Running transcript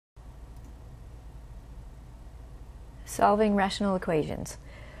Solving rational equations.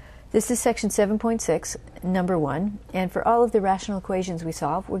 This is section 7.6, number 1, and for all of the rational equations we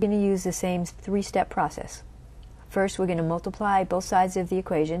solve, we're going to use the same three-step process. First, we're going to multiply both sides of the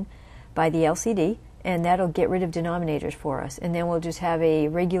equation by the LCD, and that'll get rid of denominators for us, and then we'll just have a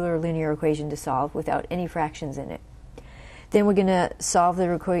regular linear equation to solve without any fractions in it. Then we're going to solve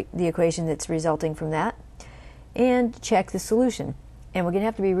the equation that's resulting from that, and check the solution. And we're going to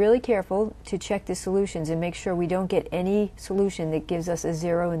have to be really careful to check the solutions and make sure we don't get any solution that gives us a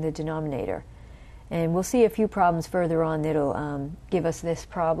 0 in the denominator. And we'll see a few problems further on that'll give us this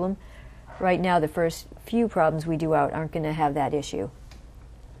problem. Right now, the first few problems we do out aren't going to have that issue.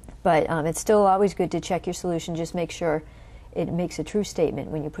 But it's still always good to check your solution. Just make sure it makes a true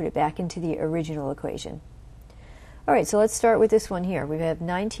statement when you put it back into the original equation. All right, so let's start with this one here. We have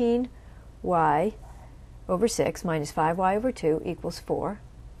 19y over 6 minus 5y over 2 equals 4.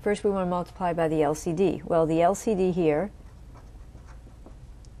 First, we want to multiply by the LCD. Well, the LCD here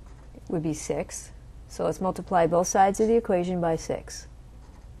would be 6. So let's multiply both sides of the equation by 6.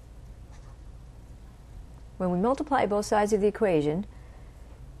 When we multiply both sides of the equation,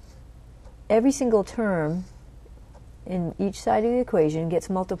 every single term in each side of the equation gets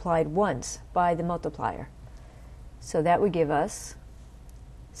multiplied once by the multiplier. So that would give us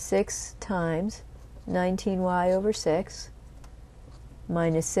 6 times 19y over 6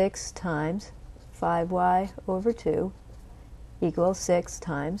 minus 6 times 5y over 2 equals 6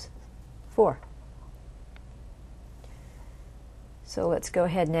 times 4. So let's go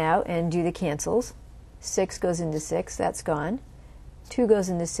ahead now and do the cancels. 6 goes into 6, that's gone. 2 goes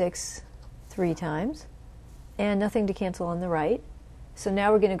into 6 3 times, and nothing to cancel on the right. So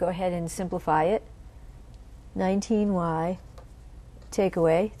now we're going to go ahead and simplify it. 19y take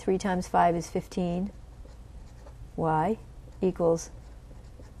away 3 times 5 is 15 y equals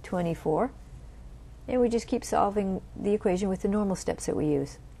 24, and we just keep solving the equation with the normal steps that we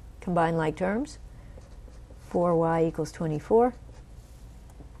use. Combine like terms. 4y equals 24.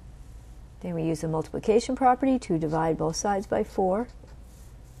 Then we use the multiplication property to divide both sides by 4.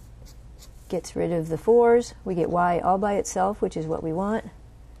 Gets rid of the 4's. We get y all by itself, which is what we want.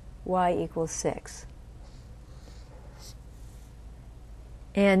 Y equals 6.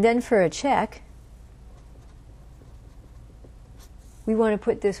 And then for a check, we want to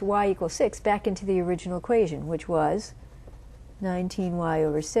put this y equals 6 back into the original equation, which was 19y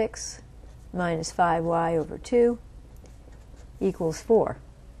over 6 minus 5y over 2 equals 4.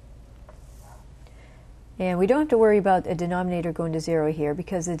 And we don't have to worry about a denominator going to 0 here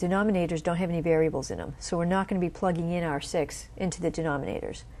because the denominators don't have any variables in them. So we're not going to be plugging in our 6 into the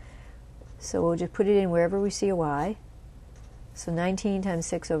denominators. So we'll just put it in wherever we see a y. So 19 times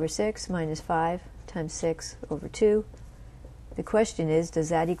 6 over 6 minus 5 times 6 over 2. The question is, does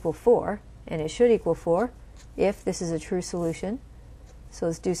that equal 4? And it should equal 4 if this is a true solution. So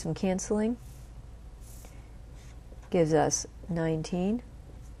let's do some canceling. Gives us 19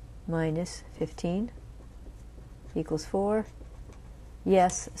 minus 15 equals 4.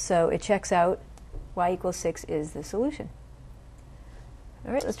 Yes, so it checks out. Y equals 6 is the solution.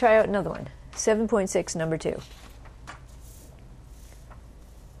 All right, let's try out another one. 7.6, number 2.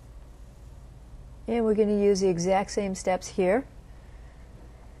 And we're going to use the exact same steps here.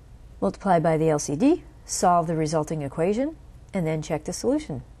 Multiply by the LCD, solve the resulting equation, and then check the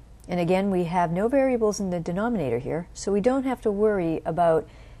solution. And again, we have no variables in the denominator here, so we don't have to worry about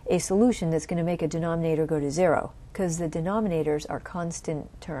a solution that's going to make a denominator go to 0, because the denominators are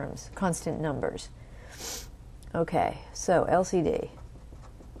constant terms, constant numbers. Okay, so LCD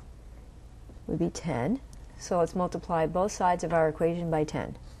would be 10. So let's multiply both sides of our equation by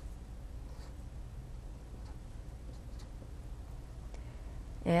 10.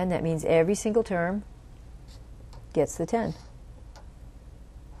 And that means every single term gets the 10.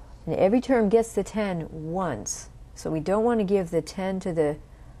 And every term gets the 10 once. So we don't want to give the 10 to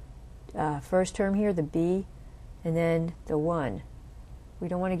the first term here, the b, and then the 1. We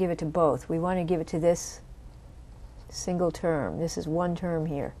don't want to give it to both. We want to give it to this single term. This is one term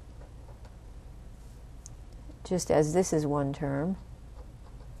here. Just as this is one term,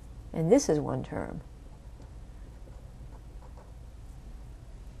 and this is one term.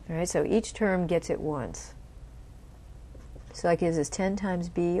 All right, so each term gets it once. So that gives us 10 times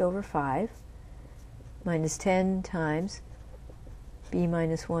b over 5 minus 10 times b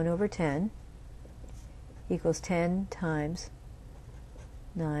minus 1 over 10 equals 10 times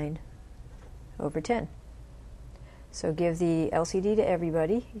 9 over 10. So give the LCD to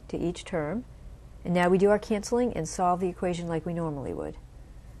everybody, to each term. And now we do our canceling and solve the equation like we normally would.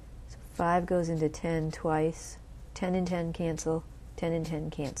 So 5 goes into 10 twice. 10 and 10 cancel. 10 and 10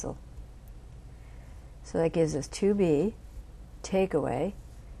 cancel. So that gives us 2b, take away.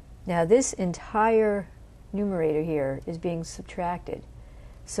 Now this entire numerator here is being subtracted.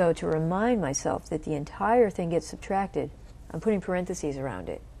 So to remind myself that the entire thing gets subtracted, I'm putting parentheses around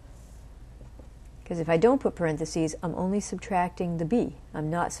it. Because if I don't put parentheses, I'm only subtracting the b. I'm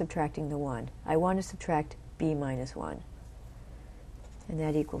not subtracting the 1. I want to subtract b minus 1. And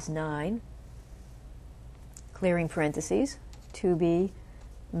that equals 9. Clearing parentheses, 2b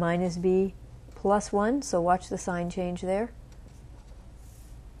minus b plus 1, so watch the sign change there,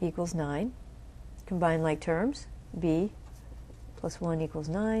 equals 9. Combine like terms, b plus 1 equals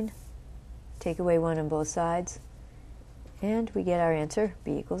 9. Take away 1 on both sides, and we get our answer,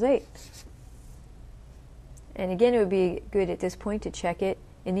 b equals 8. And again, it would be good at this point to check it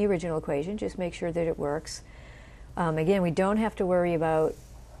in the original equation, just make sure that it works. Again, we don't have to worry about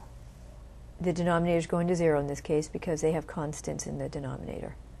the denominators going to 0 in this case because they have constants in the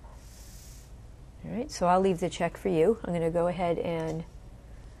denominator. All right, so I'll leave the check for you. I'm going to go ahead and,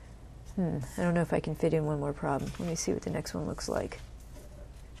 I don't know if I can fit in one more problem. Let me see what the next one looks like.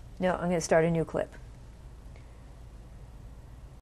 No, I'm going to start a new clip.